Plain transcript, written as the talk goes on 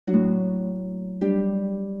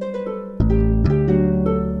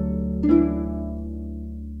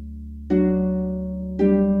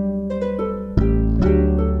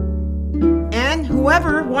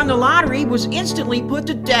the lottery was instantly put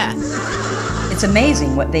to death. It's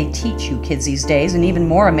amazing what they teach you kids these days, and even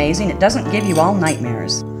more amazing, it doesn't give you all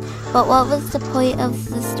nightmares. But what was the point of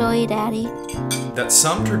the story, Daddy? That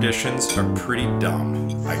some traditions are pretty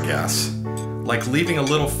dumb, I guess. Like leaving a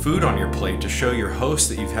little food on your plate to show your host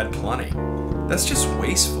that you've had plenty. That's just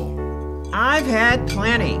wasteful. I've had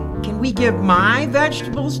plenty. Can we give my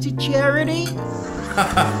vegetables to charity?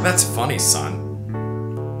 That's funny, son.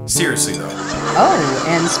 Seriously, though. Oh,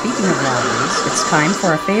 and speaking of lotteries, it's time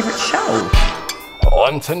for a favorite show.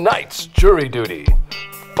 On tonight's Jury Duty,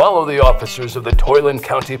 follow the officers of the Toyland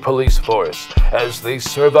County Police Force as they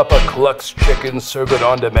serve up a Cluck's Chicken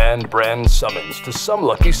Serve-It-On-Demand brand summons to some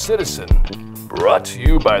lucky citizen. Brought to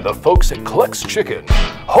you by the folks at Cluck's Chicken,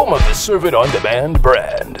 home of the Serve-It-On-Demand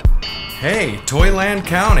brand. Hey, Toyland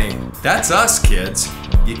County. That's us, kids.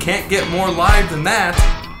 You can't get more live than that.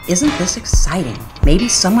 Isn't this exciting? Maybe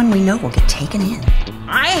someone we know will get taken in.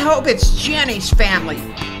 I hope it's Jenny's family.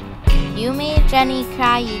 You made Jenny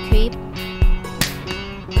cry, you creep.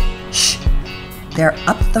 Shh! They're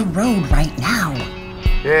up the road right now.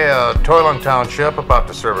 Yeah, Toyland Township, about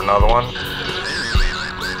to serve another one.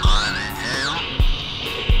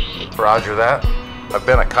 Roger that. I've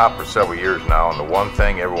been a cop for several years now, and the one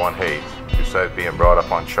thing everyone hates, besides being brought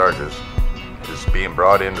up on charges, is being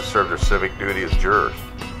brought in to serve their civic duty as jurors.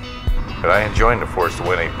 But I ain't joined the force to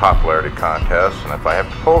win a popularity contest, and if I have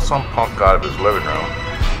to pull some punk out of his living room,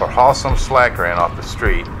 or haul some slacker in off the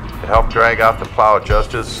street to help drag out the plow of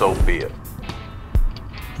justice, so be it.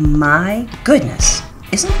 My goodness,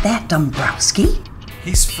 isn't that Dombrowski?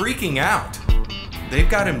 He's freaking out. They've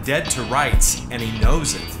got him dead to rights, and he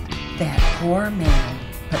knows it. That poor man.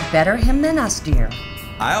 But better him than us, dear.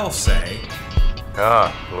 I'll say.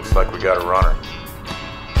 Looks like we got a runner.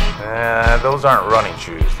 Those aren't running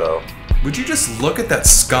shoes, though. Would you just look at that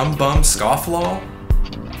scumbum scofflaw?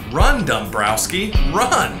 Run, Dombrowski,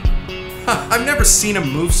 run! I've never seen him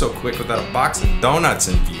move so quick without a box of donuts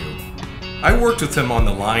in view. I worked with him on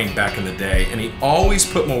the line back in the day, and he always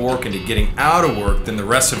put more work into getting out of work than the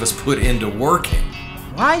rest of us put into working.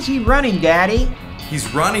 Why's he running, Daddy?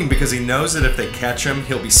 He's running because he knows that if they catch him,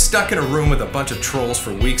 he'll be stuck in a room with a bunch of trolls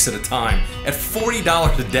for weeks at a time at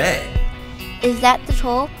 $40 a day. Is that the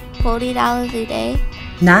toll? $40 a day?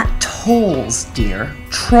 Not tolls, dear.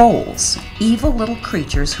 Trolls. Evil little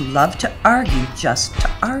creatures who love to argue just to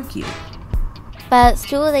argue. But at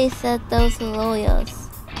school they said those were lawyers.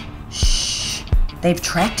 Shh. They've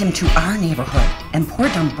tracked him to our neighborhood, and poor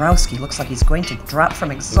Dombrowski looks like he's going to drop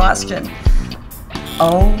from exhaustion.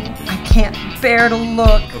 Oh, I can't bear to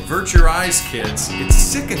look. Avert your eyes, kids. It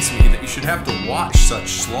sickens me that you should have to watch such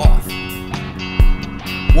sloth.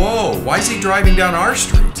 Whoa, why is he driving down our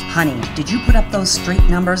street? Honey, did you put up those street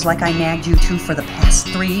numbers like I nagged you to for the past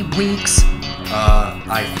 3 weeks?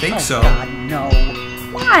 I think so. God, no.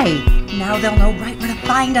 Why? Now they'll know right where to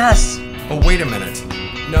find us. Oh, wait a minute.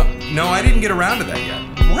 No, I didn't get around to that yet.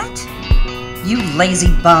 What? You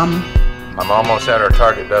lazy bum. I'm almost at our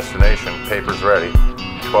target destination. Papers ready.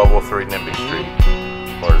 1203 Nimby Street.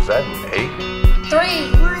 Or is that an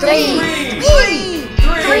 3.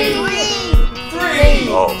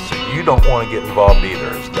 Oh, so you don't want to get involved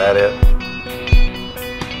either. Is that it?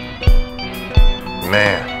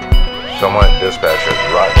 Man, someone at dispatch has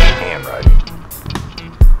rotten handwriting.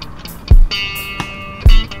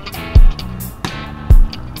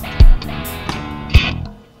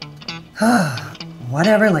 What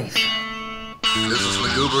a relief. This is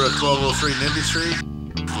Magoober at 1203 Nimby Street.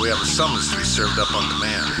 We have a summons to be served up on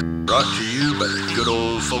demand. Brought to you by the good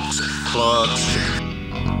old folks at Cluck's Chicken.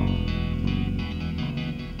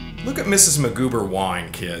 Look at Mrs. Magoober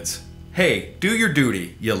whine, kids. Hey, do your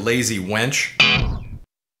duty, you lazy wench.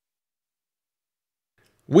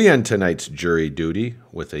 We end tonight's jury duty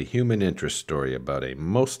with a human interest story about a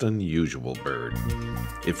most unusual bird.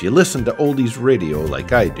 If you listen to oldies radio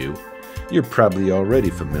like I do, you're probably already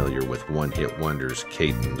familiar with one-hit wonders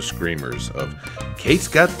Kate and the Screamers of Kate's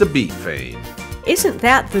Got the Beat fame. Isn't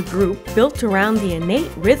that the group built around the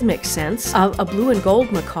innate rhythmic sense of a blue and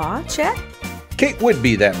gold macaw, Chet? Kate would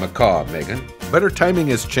be that macaw, Megan, but her timing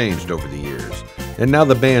has changed over the years, and now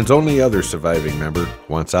the band's only other surviving member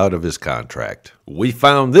wants out of his contract. We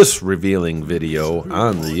found this revealing video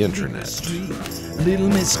on the internet. Little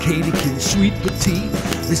Miss Katie can sweet petite.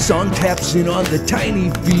 The song taps in on the tiny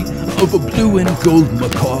feet of a blue and gold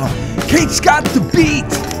macaw. Kate's got the beat.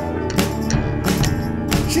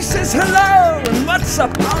 She says hello and what's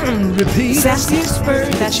up on repeat. Sassiest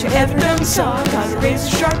bird that you ever done saw. Got a razor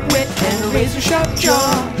sharp wit and a razor sharp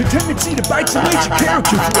jaw. The tendency to bite's a major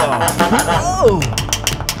character flaw. Oh,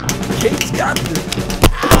 Kate's got the...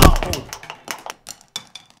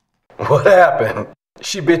 What happened?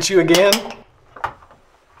 She bit you again?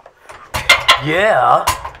 Yeah.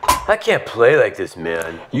 I can't play like this,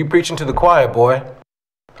 man. You preaching to the choir, boy.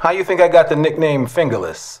 How you think I got the nickname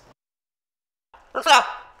Fingerless? What's up?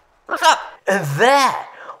 What's up? And that,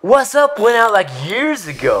 what's up went out like years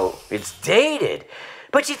ago. It's dated.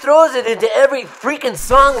 But she throws it into every freaking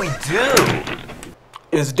song we do.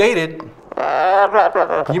 It's dated?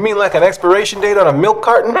 You mean like an expiration date on a milk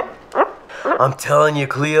carton? I'm telling you,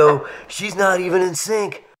 Cleo, she's not even in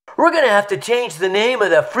sync. We're gonna have to change the name of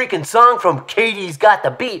the freaking song from Katie's Got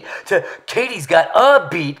the Beat to Katie's Got a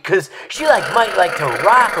Beat, cause she might like to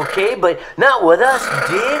rock, okay, but not with us,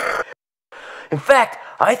 you dig? In fact,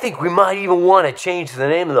 I think we might even want to change the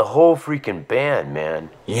name of the whole freaking band, man.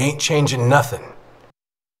 You ain't changing nothing.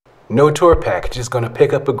 No tour package is gonna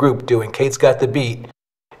pick up a group doing Kate's Got the Beat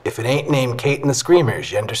if it ain't named Kate and the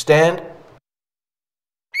Screamers, you understand?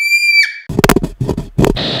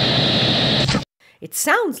 It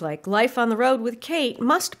sounds like life on the road with Kate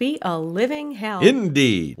must be a living hell.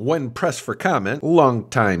 Indeed. When pressed for comment,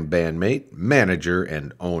 longtime bandmate, manager,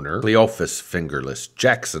 and owner Cleophas Fingerless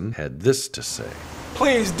Jackson had this to say.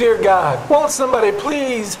 Please, dear God, won't somebody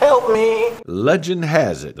please help me? Legend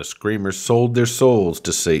has it the Screamers sold their souls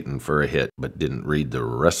to Satan for a hit, but didn't read the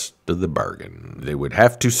rest of the bargain. They would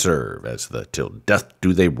have to serve as the Till Death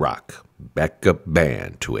Do They Rock backup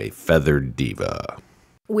band to a feathered diva.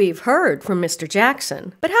 We've heard from Mr.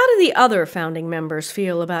 Jackson, but how do the other founding members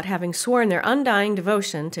feel about having sworn their undying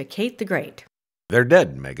devotion to Kate the Great? They're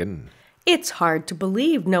dead, Megan. It's hard to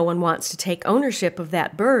believe no one wants to take ownership of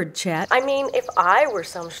that bird, Chet. I mean, if I were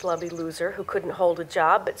some schlubby loser who couldn't hold a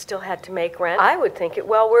job but still had to make rent, I would think it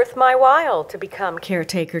well worth my while to become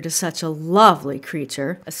caretaker to such a lovely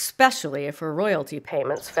creature, especially if her royalty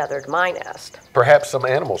payments feathered my nest. Perhaps some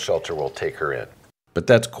animal shelter will take her in. But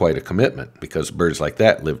that's quite a commitment, because birds like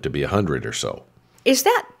that live to be 100 or so. Is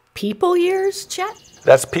that people years, Chet?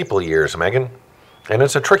 That's people years, Megan. And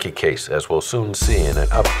it's a tricky case, as we'll soon see in an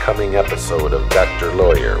upcoming episode of Dr.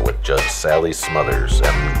 Lawyer with Judge Sally Smothers,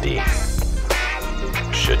 MD.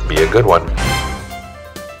 Should be a good one.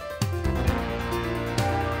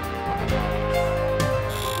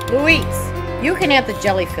 Louise, you can have the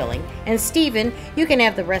jelly filling, and Stephen, you can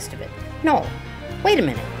have the rest of it. No, wait a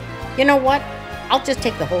minute. You know what? I'll just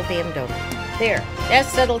take the whole damn donut. There, that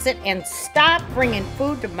settles it, and stop bringing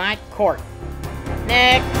food to my court.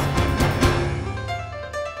 Next.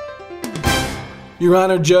 Your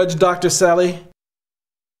Honor, Judge Dr. Sally,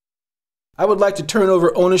 I would like to turn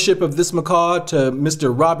over ownership of this macaw to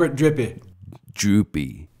Mr. Robert Droopy.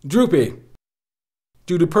 Droopy.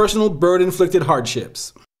 Due to personal bird-inflicted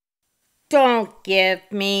hardships. Don't give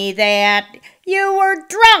me that. You were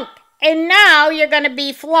drunk, and now you're going to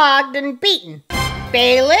be flogged and beaten.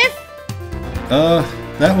 Bailiff?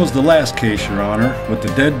 That was the last case, Your Honor, with the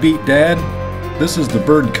deadbeat dad. This is the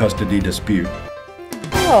bird custody dispute.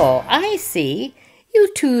 Oh, I see.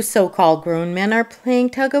 You two so-called grown men are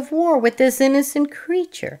playing tug-of-war with this innocent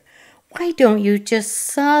creature. Why don't you just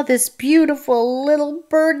saw this beautiful little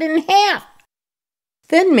bird in half?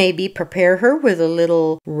 Then maybe prepare her with a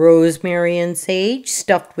little rosemary and sage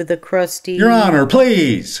stuffed with a crusty... Your Honor,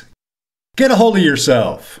 please! Get a hold of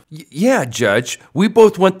yourself. Yeah, Judge. We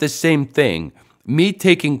both want the same thing. Me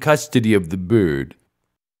taking custody of the bird.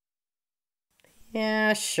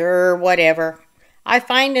 Yeah, sure, whatever. I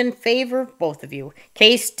find in favor of both of you.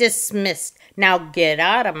 Case dismissed. Now get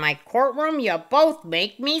out of my courtroom. You both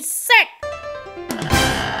make me sick.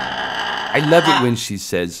 I love it when she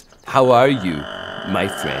says, "How are you, my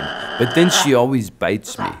friend?" But then she always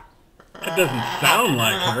bites me. That doesn't sound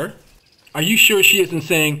like her. Are you sure she isn't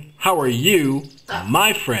saying, "How are you,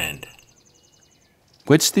 my friend"?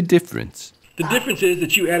 What's the difference? The difference is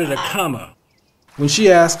that you added a comma. When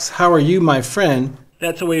she asks, "How are you, my friend?"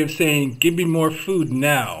 That's a way of saying, "Give me more food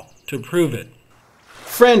now," to prove it.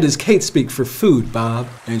 Friend is Kate speak for food, Bob.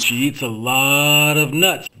 And she eats a lot of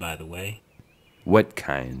nuts, by the way. What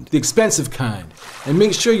kind? The expensive kind. And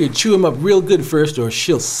make sure you chew 'em up real good first, or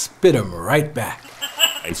she'll spit 'em right back.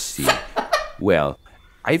 I see. Well,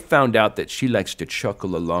 I found out that she likes to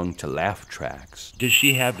chuckle along to laugh tracks. Does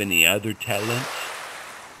she have any other talents?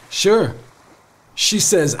 Sure. She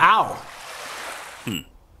says, "Ow."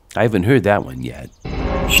 I haven't heard that one yet.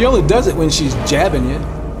 She only does it when she's jabbing you.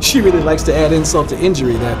 She really likes to add insult to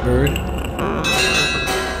injury, that bird.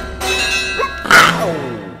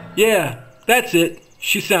 Yeah, that's it.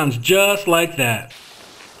 She sounds just like that.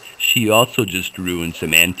 She also just ruined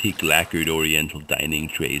some antique lacquered oriental dining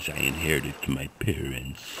trays I inherited from my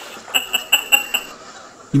parents.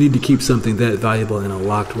 You need to keep something that valuable in a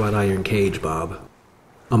locked wrought iron cage, Bob.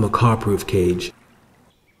 A macaw-proof cage.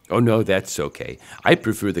 Oh, no, that's okay. I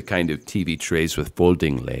prefer the kind of TV trays with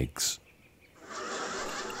folding legs.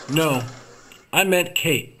 No, I meant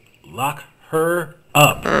Kate. Lock her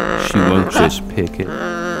up. She won't just pick it.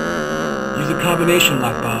 Use a combination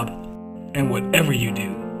lock, Bob. And whatever you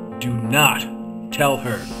do, do not tell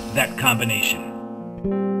her that combination.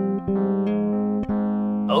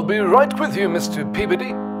 I'll be right with you, Mr.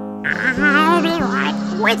 Peabody. I'll be right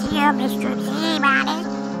with you, Mr. Peabody.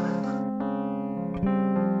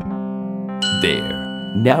 There.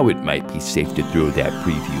 Now it might be safe to throw that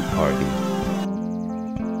preview party.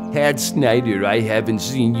 Tad Snyder, I haven't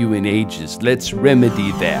seen you in ages. Let's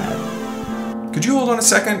remedy that. Could you hold on a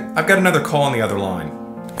second? I've got another call on the other line.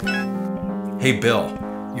 Hey, Bill.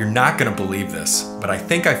 You're not gonna believe this, but I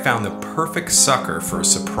think I found the perfect sucker for a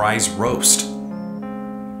surprise roast.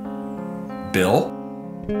 Bill?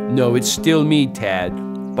 No, it's still me, Tad.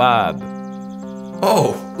 Bob.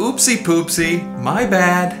 Oh, oopsie poopsie. My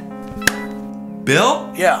bad.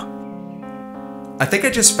 Bill? Yeah. I think I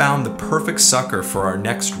just found the perfect sucker for our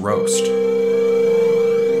next roast.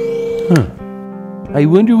 Huh. I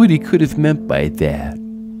wonder what he could have meant by that.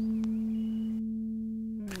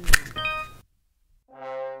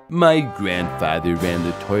 My grandfather ran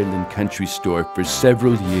the Toyland Country Store for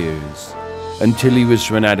several years, until he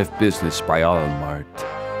was run out of business by Walmart.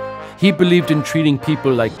 He believed in treating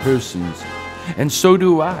people like persons, and so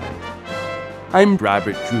do I. I'm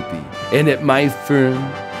Robert Droopy, and at my firm,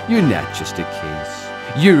 you're not just a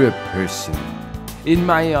case, you're a person. In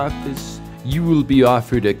my office, you will be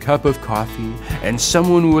offered a cup of coffee, and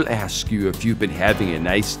someone will ask you if you've been having a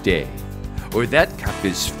nice day, or that cup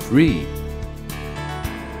is free.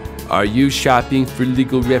 Are you shopping for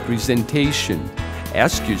legal representation?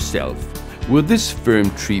 Ask yourself, will this firm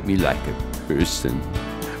treat me like a person?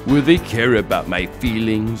 Will they care about my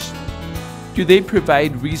feelings? Do they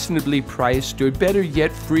provide reasonably priced or better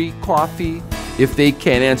yet free coffee? If they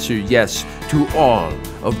can't answer yes to all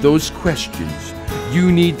of those questions,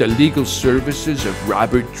 you need the legal services of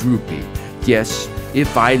Robert Droopy. Yes,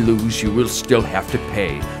 if I lose, you will still have to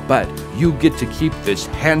pay, but you get to keep this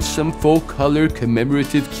handsome full-color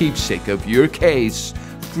commemorative keepsake of your case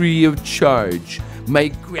free of charge. My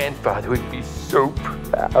grandfather would be so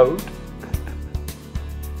proud.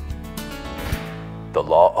 The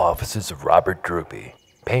law offices of Robert Droopy.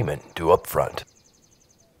 Payment due up front.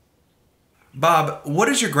 Bob, what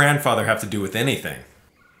does your grandfather have to do with anything?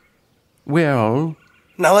 Well...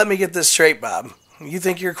 Now let me get this straight, Bob. You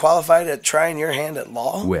think you're qualified at trying your hand at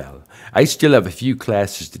law? Well, I still have a few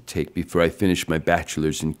classes to take before I finish my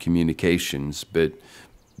bachelor's in communications, but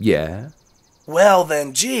yeah. Well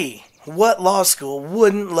then, gee, what law school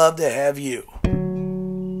wouldn't love to have you?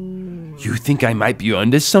 You think I might be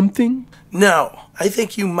onto something? No, I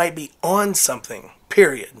think you might be on something,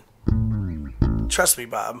 period. Trust me,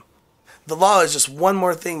 Bob. The law is just one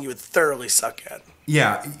more thing you would thoroughly suck at.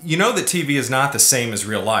 Yeah, you know that TV is not the same as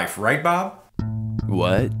real life, right, Bob?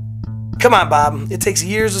 What? Come on, Bob. It takes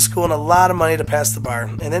years of school and a lot of money to pass the bar,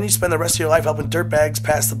 and then you spend the rest of your life helping dirtbags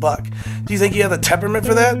pass the buck. Do you think you have the temperament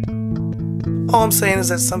for that? All I'm saying is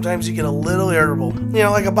that sometimes you get a little irritable. You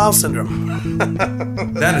know, like a bowel syndrome.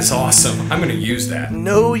 That is awesome. I'm going to use that.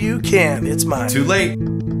 No, you can't. It's mine. Too late.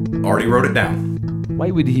 Already wrote it down. Why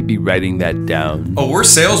would he be writing that down? Oh, we're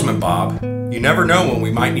salesmen, Bob. You never know when we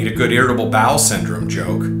might need a good irritable bowel syndrome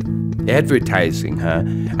joke. Advertising, huh?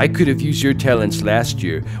 I could have used your talents last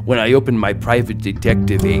year when I opened my private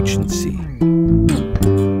detective agency.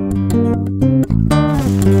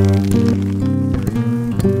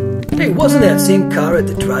 Hey, wasn't that same car at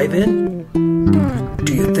the drive-in?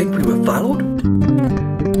 Do you think we were followed?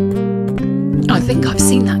 I think I've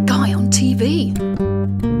seen that guy on TV.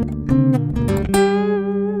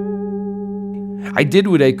 I did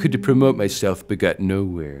what I could to promote myself, but got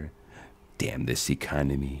nowhere. Damn this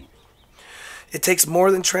economy. It takes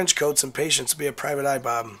more than trench coats and patience to be a private eye,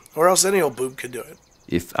 Bob, or else any old boob could do it.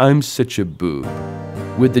 If I'm such a boob,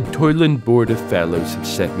 would the Toyland Board of Fellows have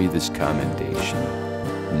sent me this commendation?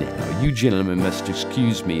 Now, you gentlemen must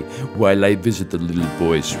excuse me while I visit the little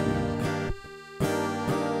boy's room.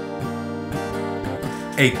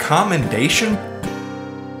 A commendation?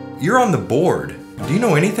 You're on the board. Do you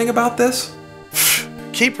know anything about this?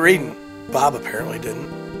 Keep reading. Bob apparently didn't.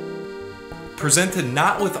 Presented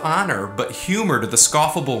not with honor, but humor to the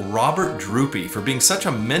scoffable Robert Droopy for being such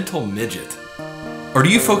a mental midget. Or do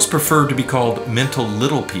you folks prefer to be called mental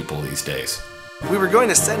little people these days? We were going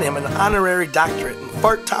to send him an honorary doctorate in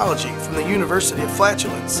fartology from the University of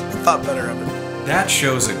Flatulence. I thought better of it. That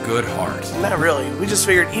shows a good heart. Not really. We just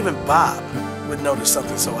figured even Bob would notice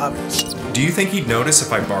something so obvious. Do you think he'd notice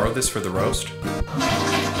if I borrowed this for the roast?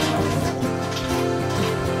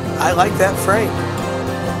 I like that frame.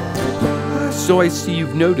 So I see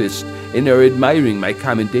you've noticed and are admiring my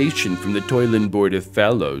commendation from the Toyland Board of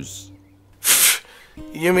Fellows.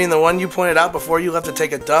 You mean the one you pointed out before you left to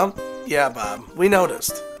take a dump? Yeah, Bob, we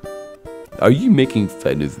noticed. Are you making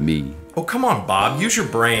fun of me? Oh, come on, Bob. Use your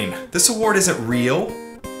brain. This award isn't real.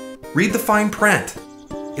 Read the fine print.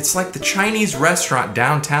 It's like the Chinese restaurant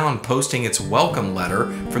downtown posting its welcome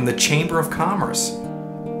letter from the Chamber of Commerce.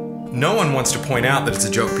 No one wants to point out that it's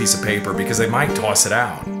a joke piece of paper because they might toss it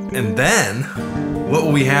out. And then, what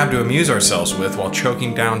will we have to amuse ourselves with while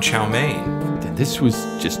choking down chow mein? Then this was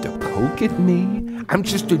just a poke at me? I'm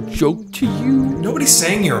just a joke to you? Nobody's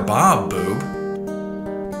saying you're a Bob, boob.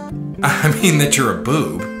 I mean that you're a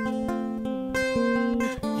boob.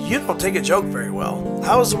 You don't take a joke very well.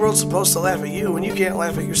 How is the world supposed to laugh at you when you can't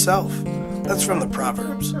laugh at yourself? That's from the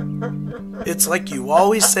Proverbs. It's like you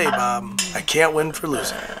always say, Bob, I can't win for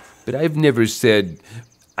losing. But I've never said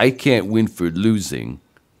I can't win for losing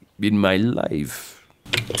in my life.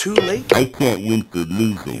 Too late? I can't win for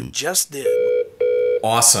losing. You just did.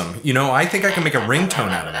 Awesome. You know, I think I can make a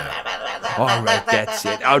ringtone out of that. All right, that's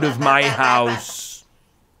it. Out of my house.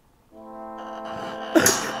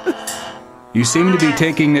 You seem to be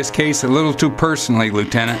taking this case a little too personally,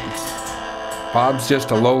 Lieutenant. Bob's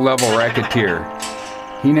just a low-level racketeer.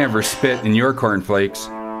 He never spit in your cornflakes.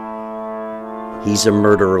 He's a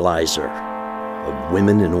murderer-lizer of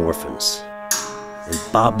women and orphans. And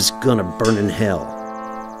Bob's gonna burn in hell,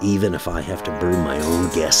 even if I have to brew my own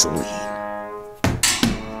gasoline.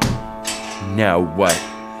 Now what?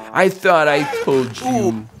 I thought I told you.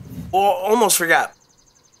 Ooh, almost forgot.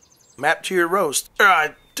 Map to your roast.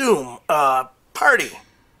 Doom, party.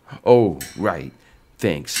 Oh, right.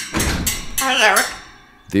 Thanks. Hi, Eric.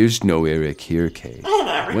 There's no Eric here, Kay.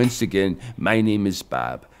 Once again, my name is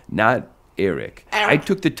Bob, not Eric. I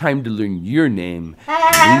took the time to learn your name.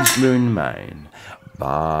 Please learn mine.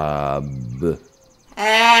 Bob.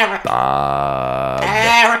 Eric. Bob.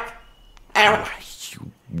 Eric.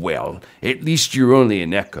 Well, at least you're only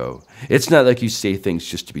an echo. It's not like you say things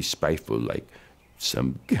just to be spiteful like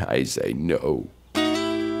some guys I know.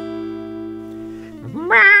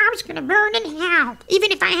 Bob's gonna burn in hell,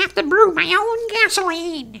 even if I have to brew my own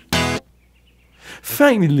gasoline.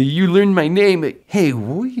 Finally, you learned my name. Hey,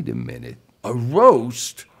 wait a minute. A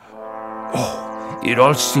roast? Oh, it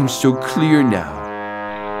all seems so clear now.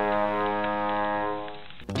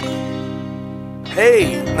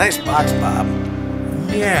 Hey, nice box, Bob.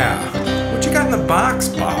 Yeah. What you got in the box,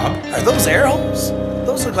 Bob? Are those air holes?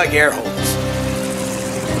 Those look like air holes.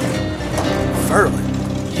 Furlan,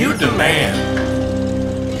 you demand.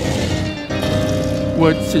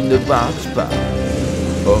 What's in the box, Bob?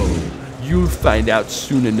 Oh, you'll find out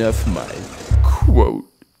soon enough, my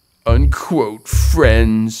quote-unquote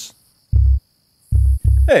friends.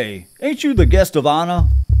 Hey, ain't you the guest of honor?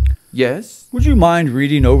 Yes? Would you mind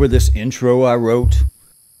reading over this intro I wrote?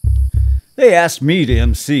 They asked me to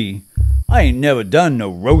MC. I ain't never done no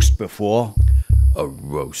roast before. A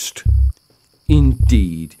roast?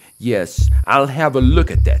 Indeed. Yes, I'll have a look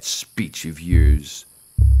at that speech of yours.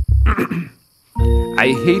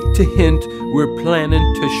 I hate to hint we're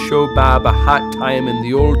planning to show Bob a hot time in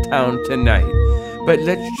the old town tonight, but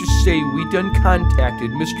let's just say we done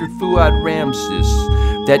contacted Mr. Fuad Ramses,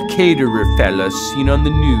 that caterer fella seen on the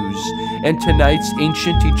news, and tonight's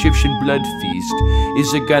ancient Egyptian blood feast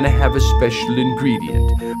is gonna have a special ingredient,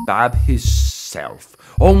 Bob hisself.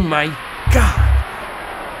 Oh my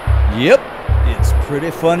God! Yep, it's pretty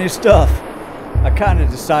funny stuff. I kind of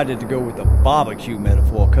decided to go with the barbecue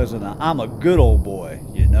metaphor because of the I'm a good old boy,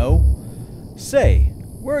 you know? Say,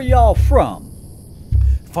 where are y'all from?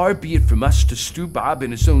 Far be it from us to stew Bob in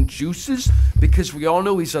his own juices, because we all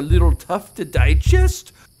know he's a little tough to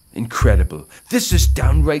digest. Incredible. This is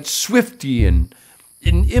downright Swiftian.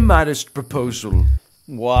 An immodest proposal.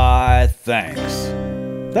 Why, thanks.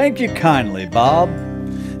 Thank you kindly, Bob.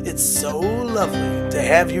 It's so lovely to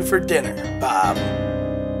have you for dinner, Bob.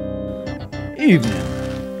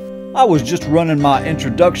 Evening. I was just running my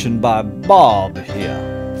introduction by Bob here.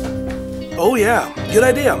 Oh yeah, good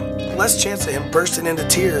idea. Less chance of him bursting into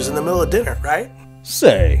tears in the middle of dinner, right?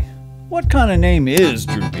 Say, what kind of name is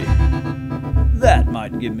Droopy? That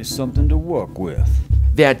might give me something to work with.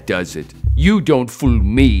 That does it. You don't fool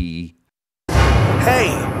me.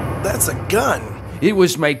 Hey, that's a gun. It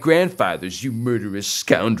was my grandfather's, you murderous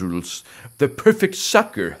scoundrels. The perfect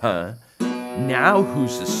sucker, huh? Now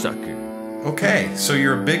who's the sucker? Okay, so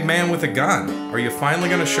you're a big man with a gun. Are you finally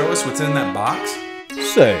gonna show us what's in that box?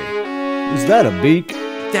 Say, is that a beak?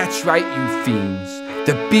 That's right, you fiends.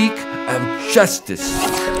 The beak of justice.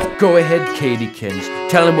 Go ahead, Katykins.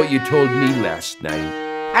 Tell him what you told me last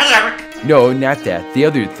night. Eric. No, not that. The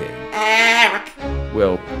other thing. Eric.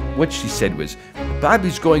 Well, what she said was,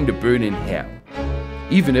 Bobby's going to burn in hell,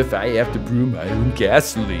 even if I have to brew my own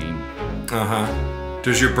gasoline. Uh-huh.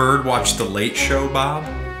 Does your bird watch The Late Show, Bob?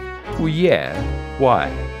 Well, yeah. Why?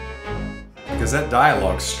 Because that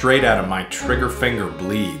dialogue's straight out of my trigger finger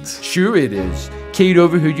bleeds. Sure it is. Kate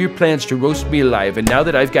overheard your plans to roast me alive, and now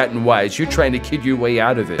that I've gotten wise, you're trying to kid your way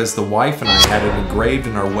out of it. Because the wife and I had it engraved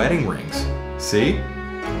in our wedding rings. See?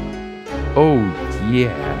 Oh,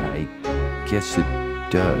 yeah, I guess it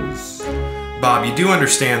does. Bob, you do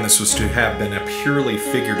understand this was to have been a purely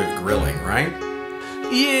figurative grilling, right?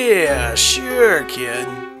 Yeah, sure, kid.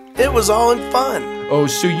 It was all in fun. Oh,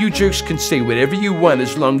 so you jerks can say whatever you want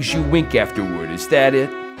as long as you wink afterward, is that it?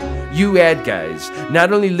 You ad guys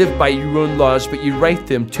not only live by your own laws, but you write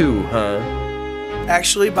them too, huh?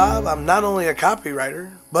 Actually, Bob, I'm not only a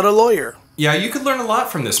copywriter, but a lawyer. Yeah, you could learn a lot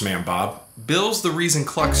from this man, Bob. Bill's the reason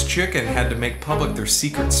Cluck's Chicken had to make public their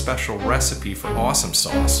secret special recipe for awesome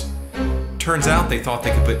sauce. Turns out they thought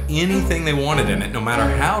they could put anything they wanted in it, no matter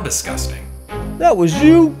how disgusting. That was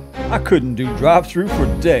you? I couldn't do drive-through for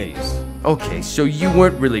days. Okay, so you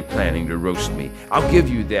weren't really planning to roast me. I'll give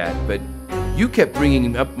you that, but you kept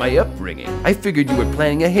bringing up my upbringing. I figured you were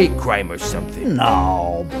planning a hate crime or something.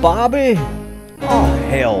 No, Bobby. Oh,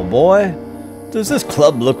 hell, boy. Does this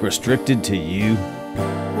club look restricted to you?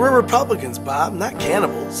 We're Republicans, Bob, not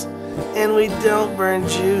cannibals. And we don't burn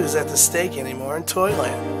Jews at the stake anymore in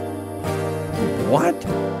Toyland. What?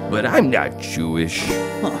 But I'm not Jewish.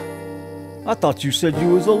 Huh. I thought you said you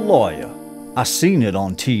was a lawyer. I seen it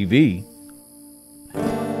on TV.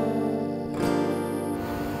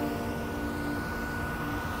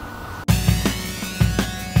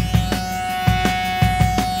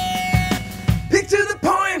 Pick to the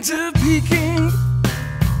point of peeking.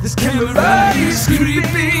 This camera is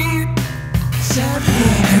creeping.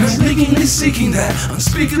 And I'm blinkingly seeking that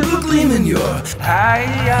unspeakable gleam in your eye.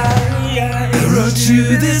 Arrow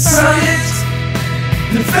to the summit,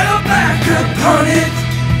 then fell back upon it.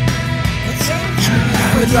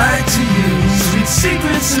 I would like to use sweet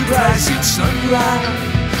secret surprise, sweet sunlight.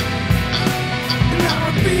 And I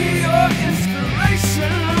would be your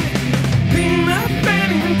inspiration, be my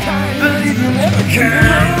bending kind. Believe you never can.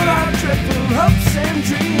 All our dreadful hopes and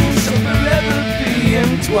dreams shall forever be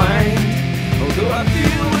entwined. Although I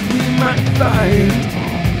feel what we might find.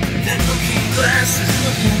 Then looking glasses,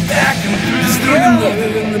 looking back and through.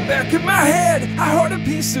 Still in the back of my head, I heard a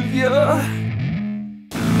piece of you.